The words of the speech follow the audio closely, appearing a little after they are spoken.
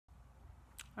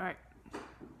All right,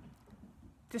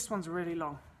 this one's really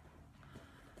long.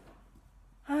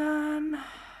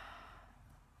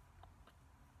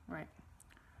 Right.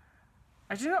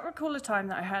 I do not recall a time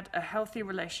that I had a healthy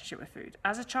relationship with food.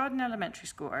 As a child in elementary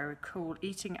school, I recall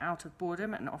eating out of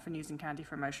boredom and often using candy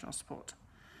for emotional support.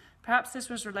 Perhaps this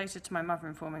was related to my mother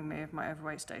informing me of my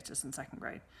overweight status in second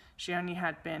grade. She only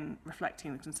had been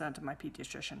reflecting the concerns of my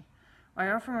paediatrician. I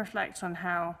often reflect on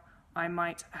how I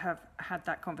might have had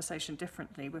that conversation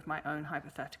differently with my own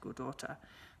hypothetical daughter.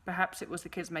 Perhaps it was the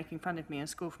kids making fun of me in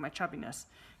school for my chubbiness.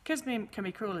 Kids can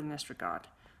be cruel in this regard.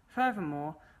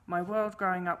 Furthermore, my world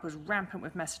growing up was rampant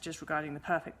with messages regarding the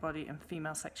perfect body and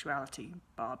female sexuality.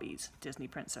 Barbies, Disney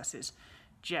princesses,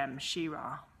 Gem,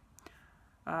 She-Ra.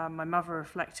 My mother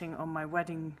reflecting on my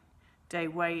wedding day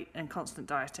weight and constant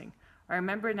dieting. I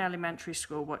remember in elementary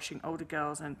school watching older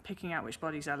girls and picking out which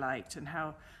bodies I liked and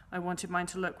how I wanted mine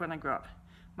to look when I grew up.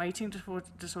 My eating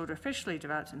disorder officially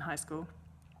developed in high school.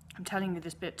 I'm telling you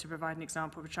this bit to provide an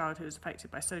example of a child who was affected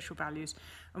by social values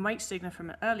and weight stigma from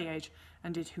an early age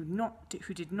and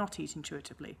who did not eat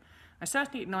intuitively. I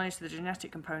certainly acknowledge the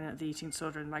genetic component of the eating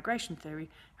disorder and migration theory.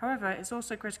 However, it's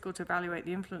also critical to evaluate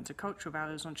the influence of cultural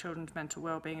values on children's mental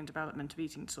well-being and development of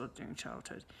eating disorder during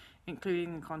childhood,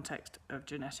 including in the context of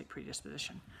genetic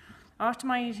predisposition. After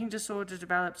my eating disorder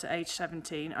developed at age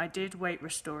 17, I did weight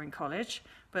restore in college,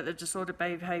 but the disordered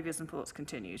behaviours and thoughts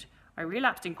continued. I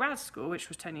relapsed in grad school, which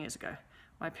was 10 years ago.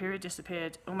 My period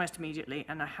disappeared almost immediately,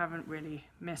 and I haven't really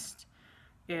missed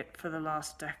it for the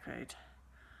last decade.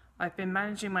 I've been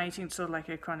managing my eating disorder like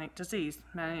a chronic disease,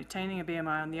 maintaining a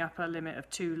BMI on the upper limit of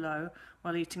too low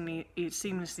while eating the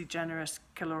seamlessly generous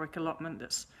caloric allotment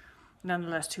that's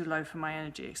nonetheless too low for my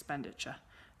energy expenditure.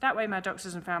 That way my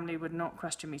doctors and family would not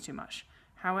question me too much.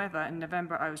 However, in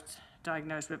November I was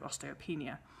diagnosed with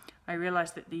osteopenia. I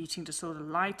realised that the eating disorder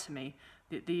lied to me,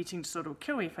 that the eating disorder would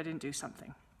kill me if I didn't do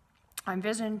something. I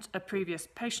envisioned a previous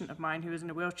patient of mine who was in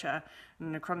a wheelchair and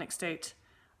in a chronic state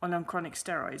on chronic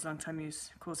steroids. Long-time use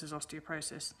causes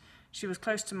osteoporosis. She was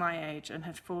close to my age and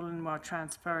had fallen while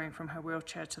transferring from her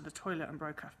wheelchair to the toilet and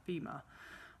broke her femur.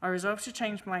 I resolved to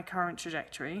change my current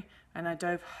trajectory and I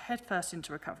dove headfirst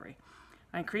into recovery.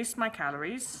 I increased my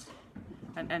calories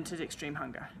and entered extreme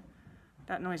hunger.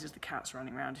 That noise is the cats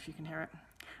running around, if you can hear it.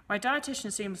 My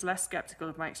dietitian seems less skeptical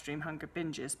of my extreme hunger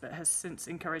binges, but has since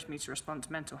encouraged me to respond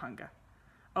to mental hunger.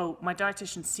 Oh, my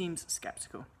dietitian seems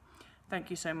skeptical. Thank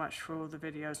you so much for all the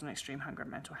videos on extreme hunger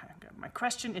and mental hunger. My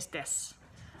question is this.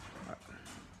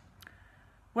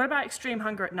 What about extreme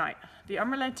hunger at night? The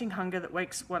unrelenting hunger that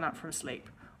wakes one up from sleep,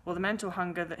 or the mental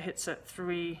hunger that hits at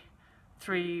three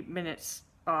minutes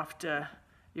after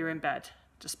you're in bed,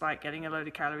 despite getting a load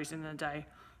of calories in a day and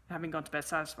having gone to bed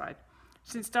satisfied.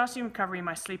 Since starting recovery,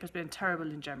 my sleep has been terrible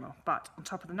in general, but on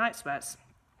top of the night sweats,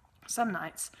 some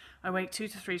nights I wake 2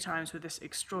 to 3 times with this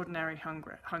extraordinary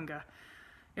hunger.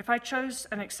 If I chose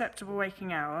an acceptable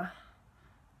waking hour,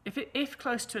 if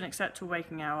close to an acceptable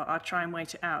waking hour, I'll try and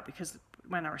wait it out because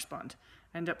when I respond,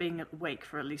 I end up being awake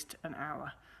for at least an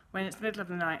hour. When it's the middle of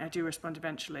the night, I do respond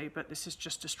eventually, but this is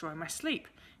just destroying my sleep.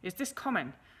 Is this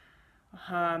common?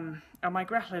 Are my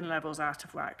ghrelin levels out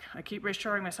of whack? I keep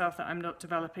reassuring myself that I'm not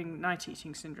developing night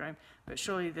eating syndrome, but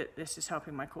surely that this is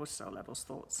helping my cortisol levels.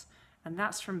 Thoughts? And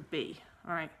that's from B.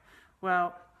 All right.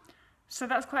 Well, so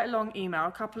that's quite a long email.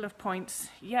 A couple of points.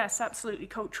 Yes, absolutely.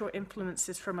 Cultural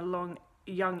influences from a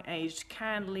young age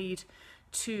can lead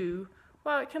to,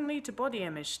 well, it can lead to body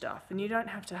image stuff. And you don't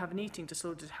have to have an eating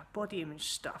disorder to have body image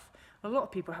stuff. A lot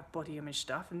of people have body image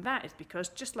stuff, and that is because,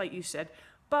 just like you said,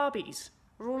 Barbies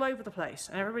are all over the place,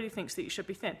 and everybody thinks that you should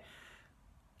be thin.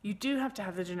 You do have to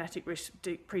have the genetic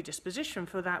predisposition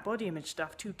for that body image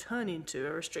stuff to turn into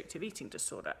a restrictive eating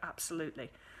disorder,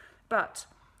 absolutely. But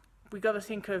we got to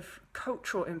think of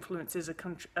cultural influences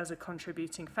as a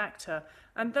contributing factor,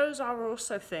 and those are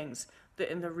also things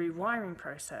that in the rewiring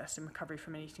process in recovery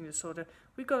from an eating disorder,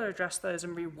 we've got to address those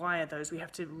and rewire those. We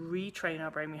have to retrain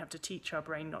our brain, we have to teach our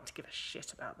brain not to give a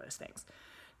shit about those things.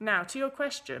 Now, to your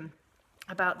question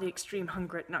about the extreme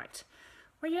hunger at night.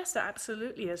 Well, yes, that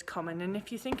absolutely is common, and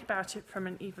if you think about it from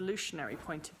an evolutionary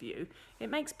point of view, it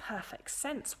makes perfect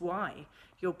sense why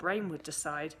your brain would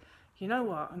decide, you know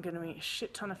what, I'm going to eat a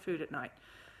shit ton of food at night.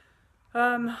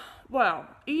 Well,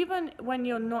 even when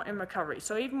you're not in recovery,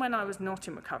 so even when I was not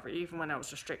in recovery, even when I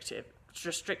was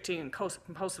restricting and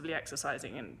compulsively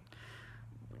exercising and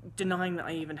denying that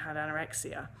I even had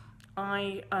anorexia,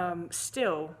 I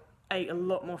still ate a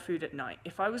lot more food at night.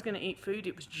 If I was going to eat food,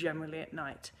 it was generally at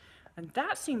night. And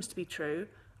that seems to be true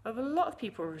of a lot of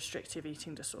people with restrictive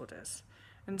eating disorders.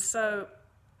 And so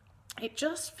it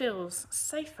just feels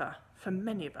safer for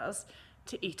many of us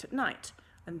to eat at night.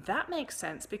 And that makes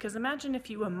sense because imagine if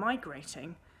you were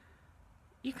migrating,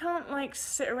 you can't like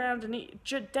sit around and eat.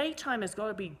 Daytime has got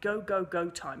to be go, go, go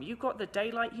time. You've got the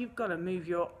daylight, you've got to move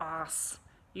your ass.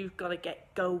 You've got to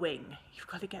get going. You've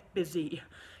got to get busy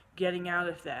getting out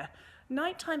of there.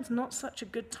 Nighttime's not such a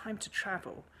good time to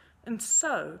travel. And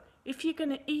so, if you're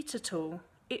going to eat at all,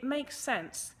 it makes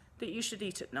sense that you should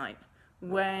eat at night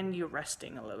when you're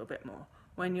resting a little bit more,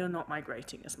 when you're not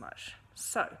migrating as much.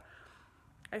 So,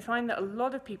 I find that a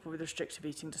lot of people with restrictive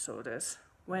eating disorders,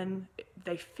 when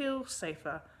they feel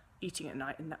safer eating at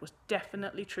night, and that was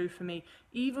definitely true for me,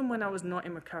 even when I was not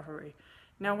in recovery.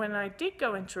 Now, when I did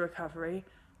go into recovery,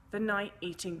 the night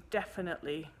eating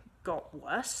definitely got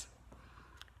worse.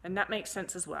 And that makes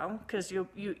sense as well, because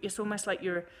it's almost like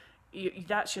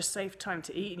that's your safe time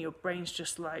to eat, and your brain's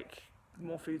just like,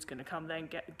 more food's going to come then,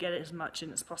 get as much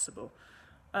in as possible.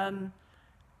 And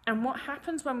what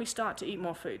happens when we start to eat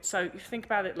more food? So you think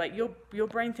about it, like your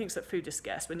brain thinks that food is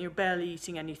scarce when you're barely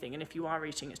eating anything, and if you are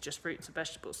eating, it's just fruits and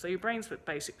vegetables. So your brain's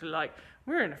basically like,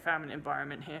 we're in a famine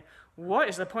environment here. What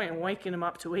is the point in waking them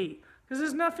up to eat? Because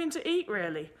there's nothing to eat,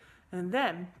 really. And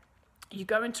then you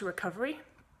go into recovery,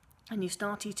 and you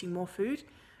start eating more food,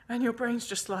 and your brain's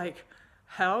just like,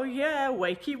 hell yeah,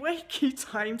 wakey, wakey,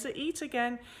 time to eat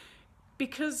again.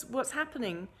 Because what's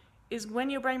happening is when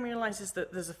your brain realizes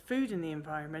that there's a food in the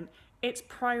environment, it's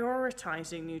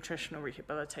prioritizing nutritional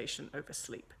rehabilitation over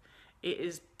sleep. It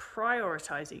is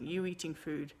prioritizing you eating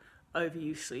food over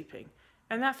you sleeping.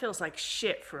 And that feels like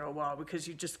shit for a while, because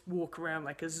you just walk around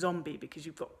like a zombie because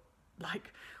you've got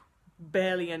like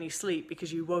barely any sleep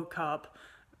because you woke up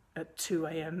at 2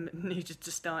 a.m. and needed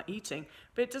to start eating.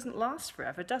 But it doesn't last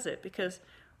forever, does it? Because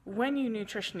when you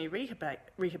nutritionally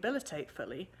rehabilitate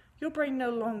fully, your brain no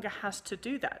longer has to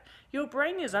do that. Your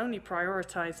brain is only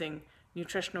prioritizing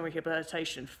nutritional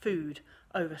rehabilitation, food,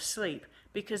 over sleep,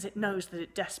 because it knows that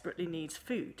it desperately needs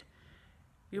food.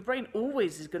 Your brain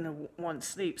always is going to want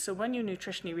sleep. So when you're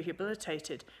nutritionally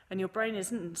rehabilitated and your brain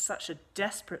isn't in such a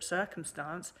desperate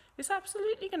circumstance, it's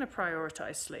absolutely going to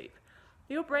prioritize sleep.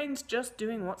 Your brain's just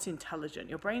doing what's intelligent.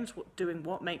 Your brain's doing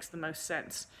what makes the most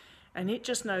sense. And it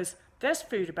just knows there's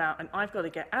food about, and I've got to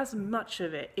get as much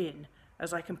of it in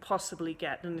as I can possibly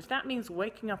get. And if that means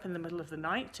waking up in the middle of the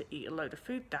night to eat a load of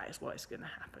food, that is what is going to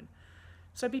happen.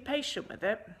 So be patient with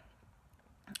it.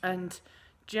 And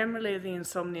generally the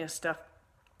insomnia stuff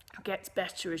gets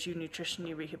better as you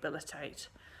nutritionally rehabilitate.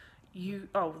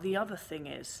 The other thing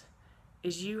is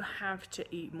you have to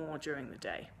eat more during the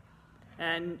day.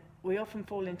 And we often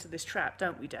fall into this trap,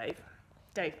 don't we, Dave?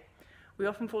 Dave, we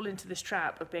often fall into this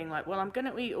trap of being like, well, I'm going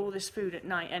to eat all this food at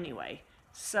night anyway.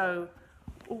 So,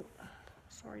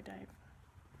 sorry, Dave.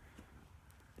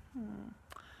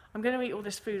 I'm going to eat all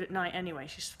this food at night anyway.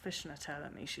 She's fishing her tail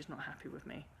at me. She's not happy with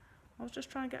me. I was just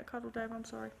trying to get a cuddle, Dave. I'm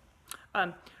sorry.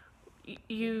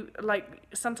 You like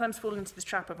sometimes fall into this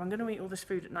trap of, I'm going to eat all this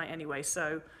food at night anyway,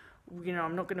 so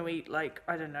I'm not going to eat, like,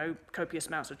 I don't know, copious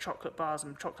amounts of chocolate bars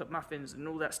and chocolate muffins and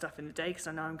all that stuff in the day because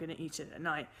I know I'm going to eat it at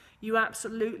night. You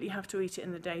absolutely have to eat it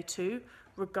in the day too,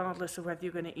 regardless of whether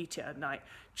you're going to eat it at night.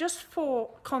 Just for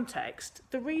context,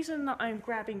 the reason that I'm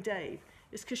grabbing Dave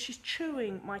is because she's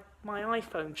chewing my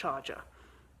iPhone charger.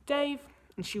 Dave,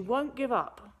 and she won't give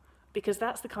up, because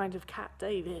that's the kind of cat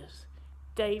Dave is.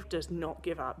 Dave does not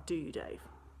give up, do you, Dave?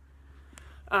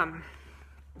 And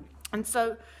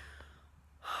so,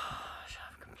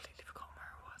 I've completely forgotten where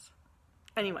I was.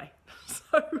 Anyway,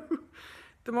 so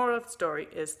the moral of the story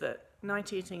is that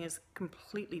night eating is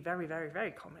completely very, very,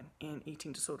 very common in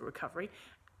eating disorder recovery,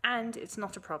 and it's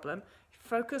not a problem.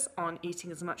 Focus on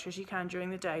eating as much as you can during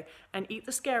the day, and eat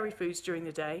the scary foods during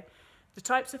the day. The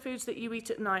types of foods that you eat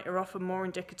at night are often more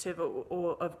indicative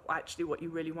or of actually what you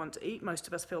really want to eat. Most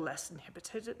of us feel less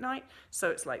inhibited at night, so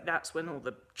it's like that's when all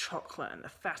the chocolate and the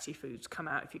fatty foods come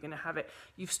out if you're going to have it.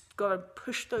 You've got to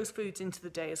push those foods into the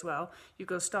day as well. You've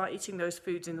got to start eating those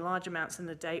foods in large amounts in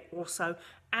the day also,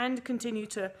 and continue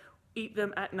to eat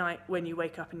them at night when you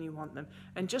wake up and you want them.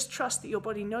 And just trust that your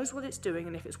body knows what it's doing,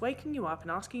 and if it's waking you up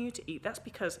and asking you to eat, that's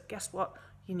because, guess what?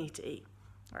 You need to eat.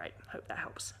 All right, hope that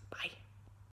helps. Bye.